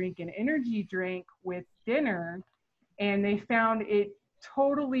them drink an energy drink with dinner, and they found it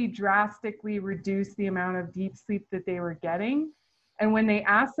totally drastically reduced the amount of deep sleep that they were getting. And when they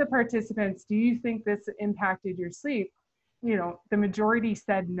asked the participants, do you think this impacted your sleep? The majority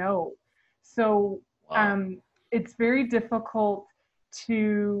said no. So it's very difficult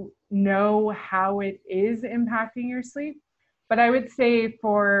to know how it is impacting your sleep. But I would say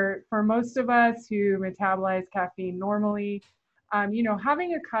for most of us who metabolize caffeine normally,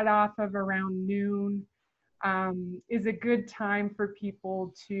 having a cutoff of around noon is a good time for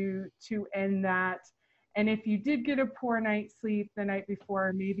people to end that. And if you did get a poor night's sleep the night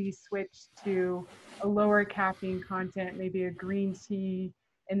before, maybe switch to a lower caffeine content, maybe a green tea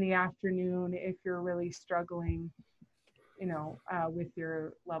in the afternoon if you're really struggling, with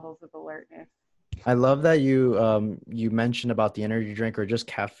your levels of alertness. I love that you mentioned about the energy drink or just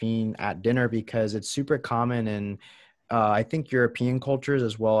caffeine at dinner because it's super common in I think European cultures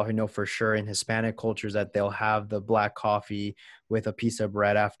as well. I know for sure in Hispanic cultures that they'll have the black coffee with a piece of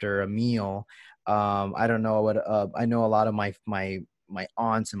bread after a meal. I don't know what I know a lot of my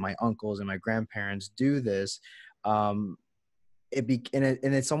aunts and my uncles and my grandparents do this. And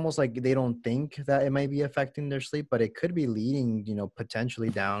it's almost like they don't think that it might be affecting their sleep, but it could be leading, potentially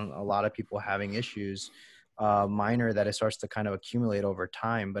down a lot of people having issues, minor, that it starts to kind of accumulate over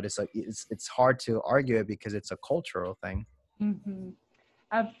time. But it's like it's hard to argue it because it's a cultural thing. Mm-hmm.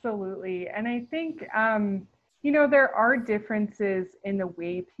 Absolutely. And I think, there are differences in the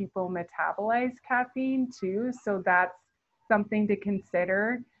way people metabolize caffeine too. So that's something to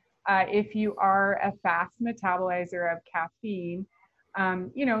consider. If you are a fast metabolizer of caffeine,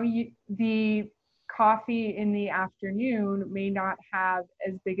 The coffee in the afternoon may not have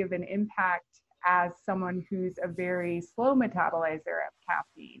as big of an impact as someone who's a very slow metabolizer of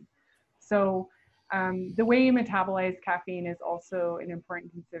caffeine. So the way you metabolize caffeine is also an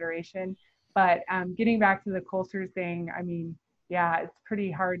important consideration. But getting back to the culture thing, I mean, yeah, it's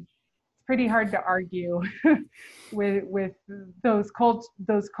pretty hard. It's pretty hard to argue with those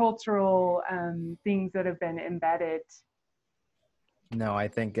cultural things that have been embedded. No, I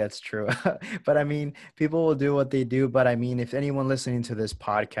think that's true. But I mean, people will do what they do. But I mean, if anyone listening to this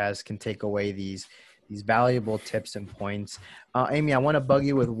podcast can take away these valuable tips and points, Amy, I want to bug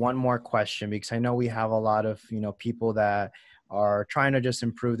you with one more question, because I know we have a lot of people that are trying to just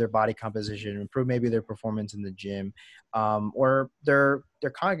improve their body composition, improve maybe their performance in the gym, or their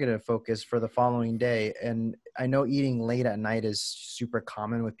cognitive focus for the following day. And I know eating late at night is super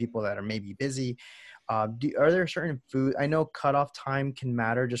common with people that are maybe busy. Are there certain food? I know cutoff time can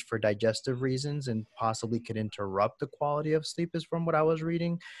matter just for digestive reasons and possibly could interrupt the quality of sleep, is from what I was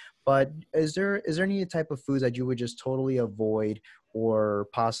reading. But is there any type of foods that you would just totally avoid or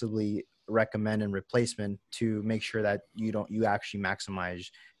possibly recommend in replacement to make sure that you actually maximize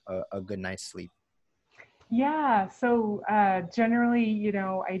a good night's sleep? Yeah. So generally,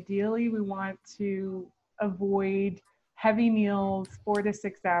 ideally we want to avoid heavy meals 4 to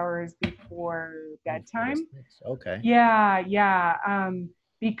 6 hours before bedtime. Okay. Yeah.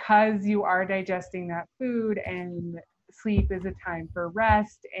 Because you are digesting that food, and sleep is a time for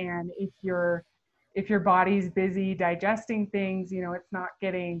rest. And if your body's busy digesting things, it's not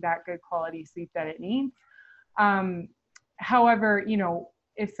getting that good quality sleep that it needs. However,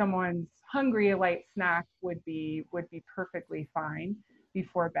 if someone's hungry, a light snack would be perfectly fine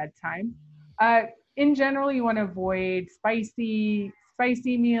before bedtime. In general, you want to avoid spicy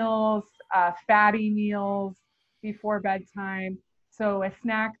meals, fatty meals before bedtime. So a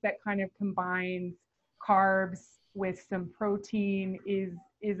snack that kind of combines carbs with some protein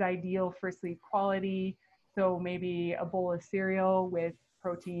is ideal for sleep quality. So maybe a bowl of cereal with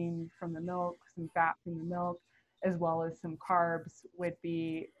protein from the milk, some fat from the milk, as well as some carbs would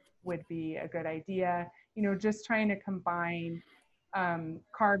be a good idea. Just trying to combine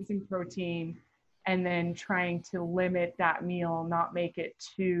carbs and protein, and then trying to limit that meal, not make it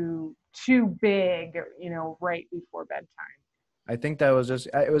too big, right before bedtime. I think it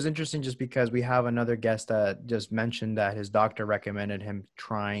was interesting just because we have another guest that just mentioned that his doctor recommended him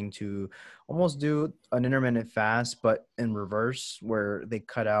trying to almost do an intermittent fast, but in reverse, where they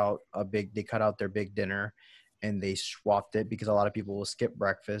cut out their big dinner and they swapped it, because a lot of people will skip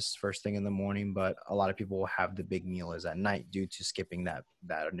breakfast first thing in the morning, but a lot of people will have the big meal as at night due to skipping that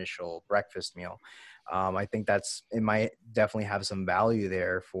initial breakfast meal. I think it might definitely have some value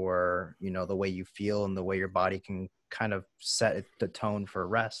there for, the way you feel and the way your body can kind of set the tone for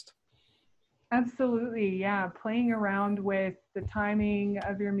rest. Absolutely. Yeah. Playing around with the timing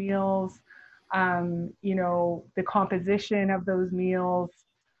of your meals, the composition of those meals,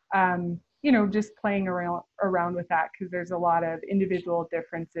 just playing around with that, because there's a lot of individual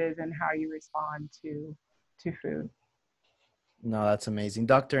differences in how you respond to food. No, that's amazing.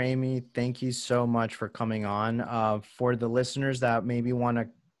 Dr. Amy, thank you so much for coming on. For the listeners that maybe want to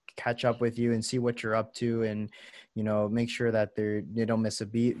catch up with you and see what you're up to, and, make sure that they don't miss a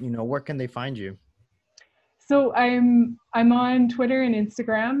beat, where can they find you? So I'm on Twitter and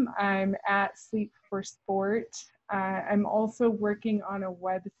Instagram. I'm at Sleep for Sport. I'm also working on a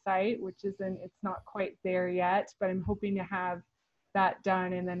website, it's not quite there yet, but I'm hoping to have that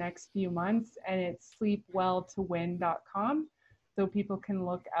done in the next few months. And it's sleepwelltowin.com. So people can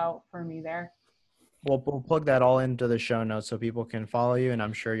look out for me there. We'll plug that all into the show notes so people can follow you. And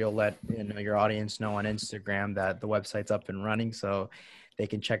I'm sure you'll let your audience know on Instagram that the website's up and running, so they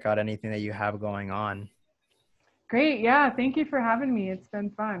can check out anything that you have going on. Great. Yeah. Thank you for having me. It's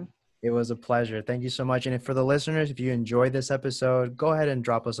been fun. It was a pleasure. Thank you so much. And for the listeners, if you enjoyed this episode, go ahead and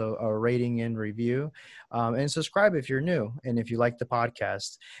drop us a rating and review, and subscribe if you're new. And if you like the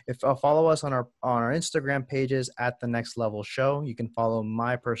podcast, follow us on our Instagram pages at The Next Level Show. You can follow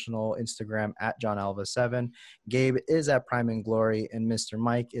my personal Instagram at JohnAlva7. Gabe is at Prime and Glory, and Mr.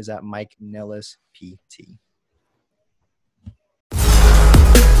 Mike is at Mike Nillis PT.